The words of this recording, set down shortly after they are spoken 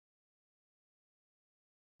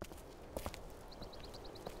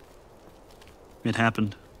It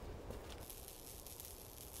happened.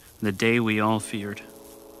 The day we all feared.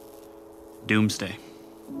 Doomsday.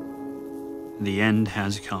 The end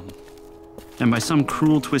has come. And by some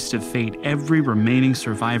cruel twist of fate, every remaining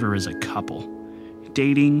survivor is a couple.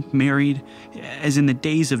 Dating, married, as in the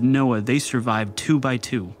days of Noah, they survived 2 by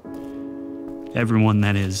 2. Everyone,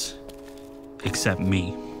 that is, except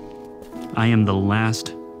me. I am the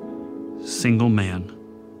last single man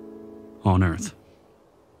on Earth.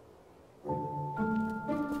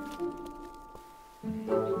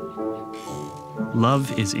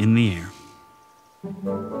 Love is in the air.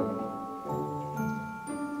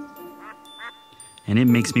 And it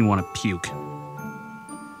makes me want to puke.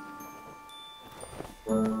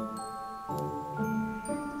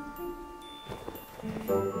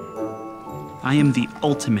 I am the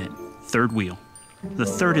ultimate third wheel. The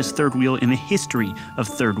thirdest third wheel in the history of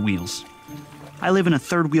third wheels. I live in a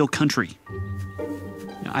third wheel country.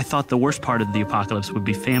 I thought the worst part of the apocalypse would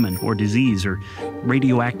be famine or disease or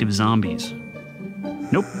radioactive zombies.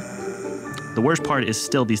 Nope. The worst part is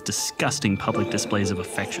still these disgusting public displays of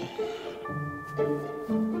affection.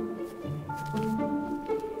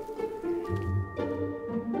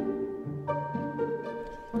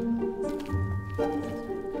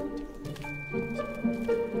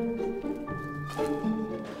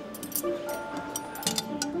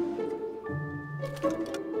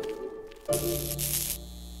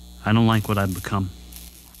 I don't like what I've become.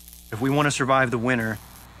 If we want to survive the winter,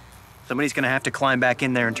 somebody's gonna have to climb back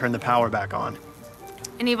in there and turn the power back on.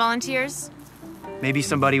 Any volunteers? Maybe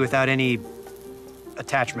somebody without any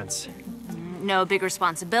attachments. No big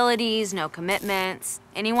responsibilities, no commitments.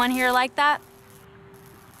 Anyone here like that?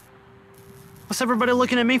 What's everybody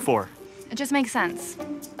looking at me for? It just makes sense.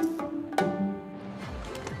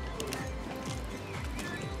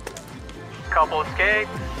 Couple skate.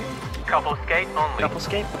 Couple skate only. Couple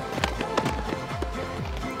skate?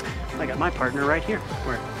 I got my partner right here.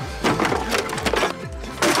 Where?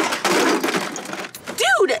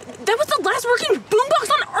 Dude, that was the last working boombox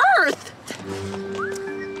on Earth!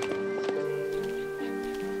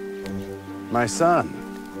 My son,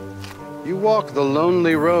 you walk the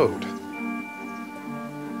lonely road.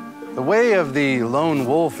 The way of the lone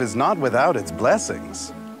wolf is not without its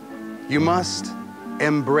blessings. You must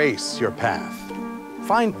embrace your path.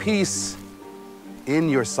 Find peace in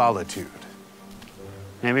your solitude.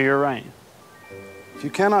 Maybe you're right. If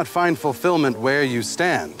you cannot find fulfillment where you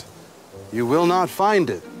stand, you will not find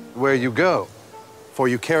it where you go, for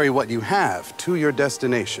you carry what you have to your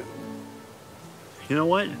destination. You know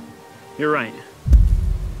what? You're right.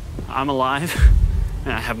 I'm alive,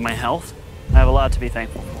 and I have my health. I have a lot to be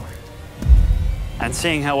thankful for. And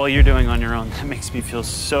seeing how well you're doing on your own, that makes me feel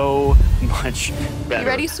so much better. You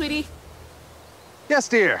ready, sweetie? Yes,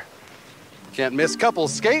 dear. Can't miss couple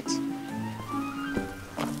skate.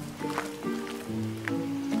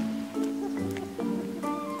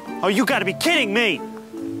 Oh, you gotta be kidding me!